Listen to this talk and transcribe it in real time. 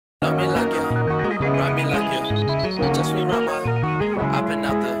Love me like you, ride me like you, touch me right my, I've been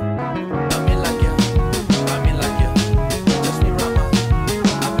out there. Love me like you, ride me like you, touch me right my,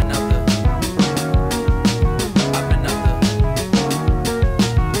 I've been out there. I've been out there.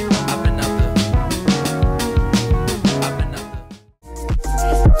 I've been out there. I've been out there.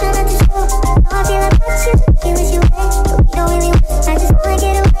 I feel about you, you wish you were, but we don't really want. I just wanna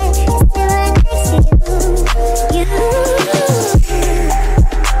get away, and stay right next to you.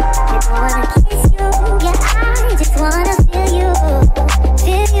 I wanna kiss you, yeah, I just wanna feel you,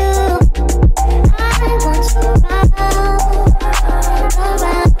 feel you. I want you around,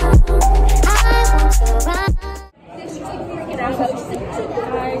 around. I want you around.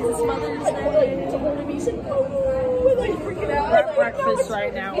 Guys, it's Mother's Day. We're at breakfast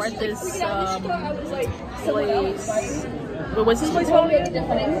right now. We're at this place. Wait, what's this place called?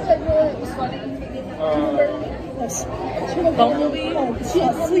 Bumblebee?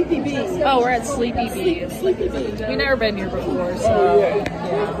 Sleepy Bee. Oh, we're at Sleepy Bee. We've never been here before, so yeah.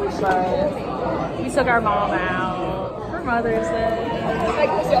 But we took our mom out for Mother's Day.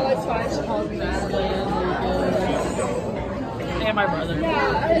 She calls me Madeline, and my brother.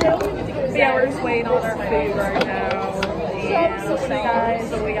 But yeah, we're just waiting on our food right now. And I'll show you guys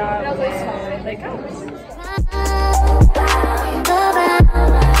what we got when they come.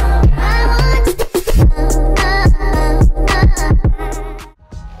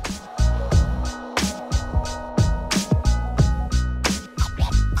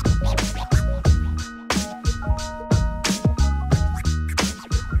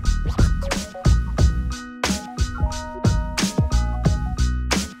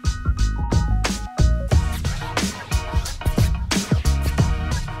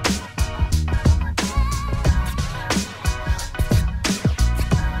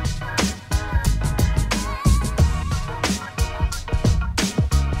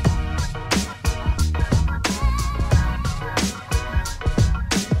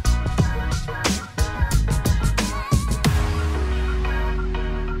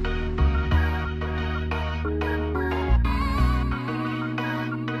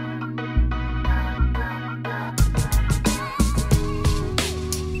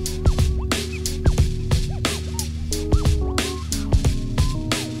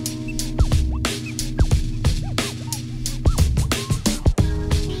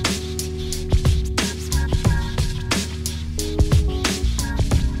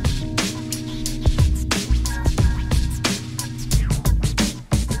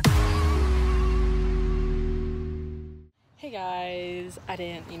 Hey guys, I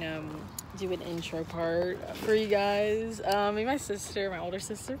didn't, do an intro part for you guys. Me and my sister, my older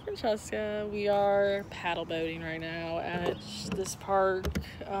sister, Francesca, we are paddle boating right now at this park.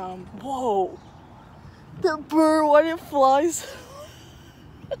 Whoa! The bird, why did it flies?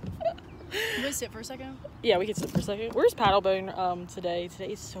 Can we sit for a second? Yeah, we can sit for a second. We're just paddle boating today.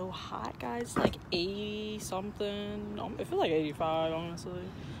 Today is so hot, guys. Like 80 something. I feel like 85, honestly.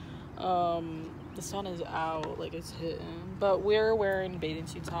 The sun is out, like it's hitting, but we're wearing bathing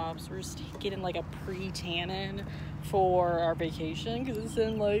suit tops. We're just getting like a pre-tanning for our vacation because it's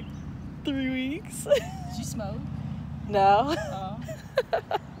in like 3 weeks. Did you smoke? No. Oh.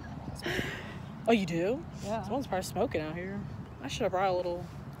 Oh, you do? Yeah. Someone's probably smoking out here. I should have brought a little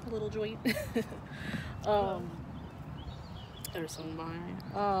joint. There's someone behind me.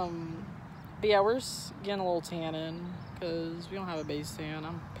 But yeah, we're just getting a little tanning because we don't have a base tan.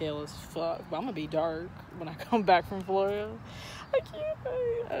 I'm pale as fuck, but I'm gonna be dark when I come back from Florida. I can't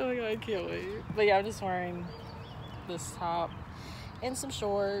wait. Oh my god, I can't wait. But yeah, I'm just wearing this top and some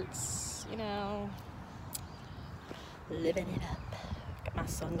shorts, living it up. Got my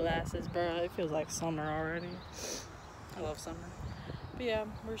sunglasses, bro. It feels like summer already. I love summer. But yeah,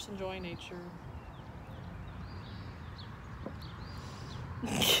 we're just enjoying nature.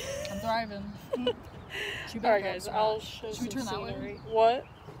 I'm thriving. Alright guys, I'll show Should we some turn that way? scenery. What?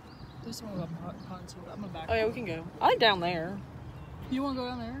 This one I'm gonna back. Oh yeah, we can go. I like down there. You wanna go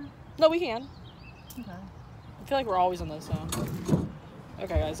down there? No, we can. Okay. I feel like we're always on this side.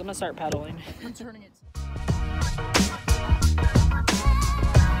 Okay guys, I'm gonna start paddling. I'm turning it.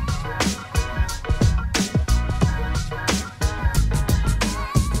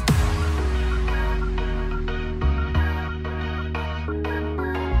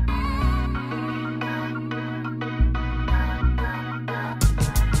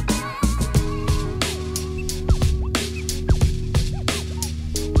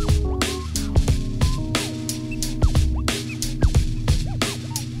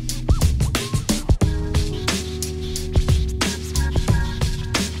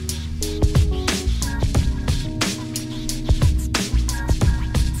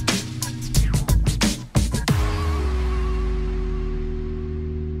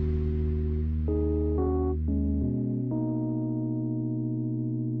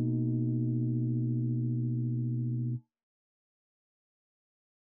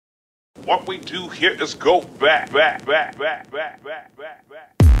 What we do here is go back.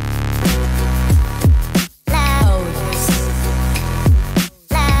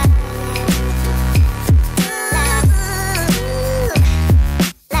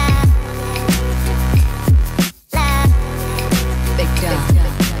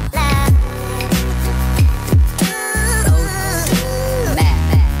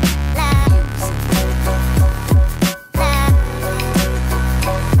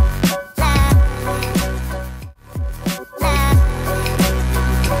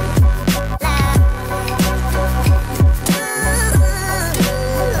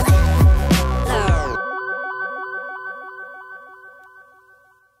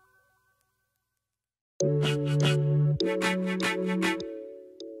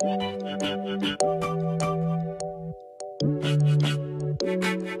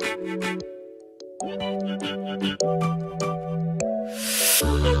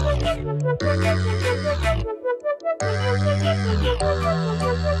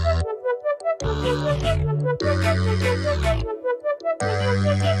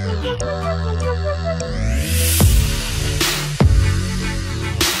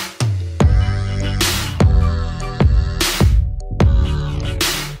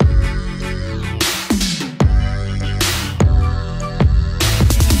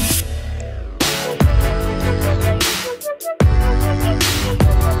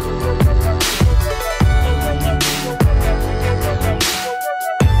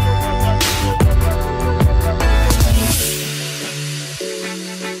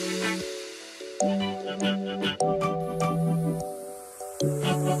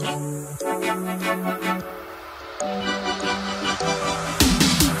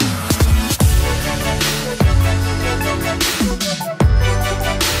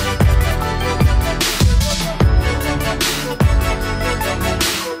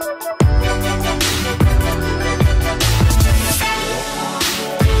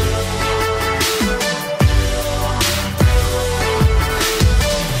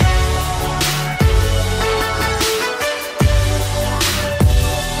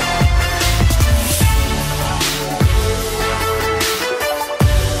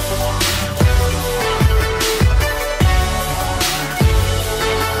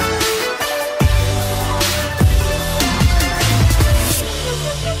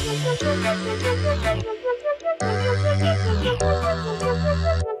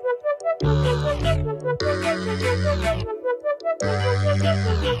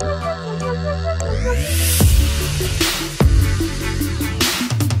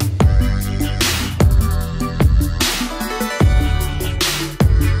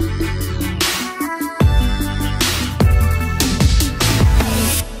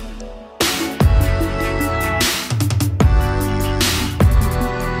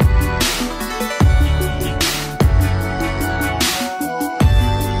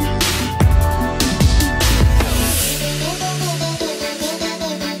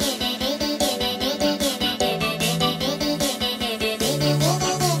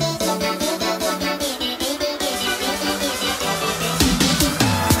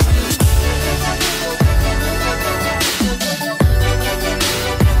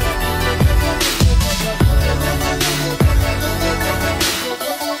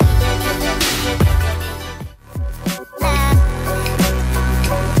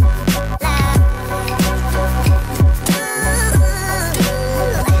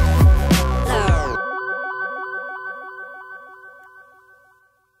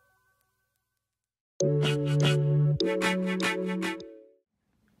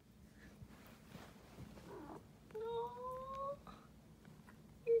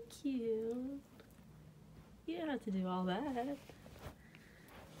 You're cute. You don't have to do all that.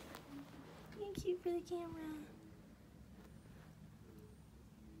 You're cute for the camera.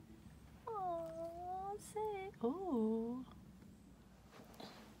 Oh, say. Oh.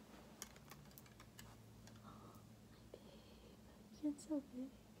 You're so big.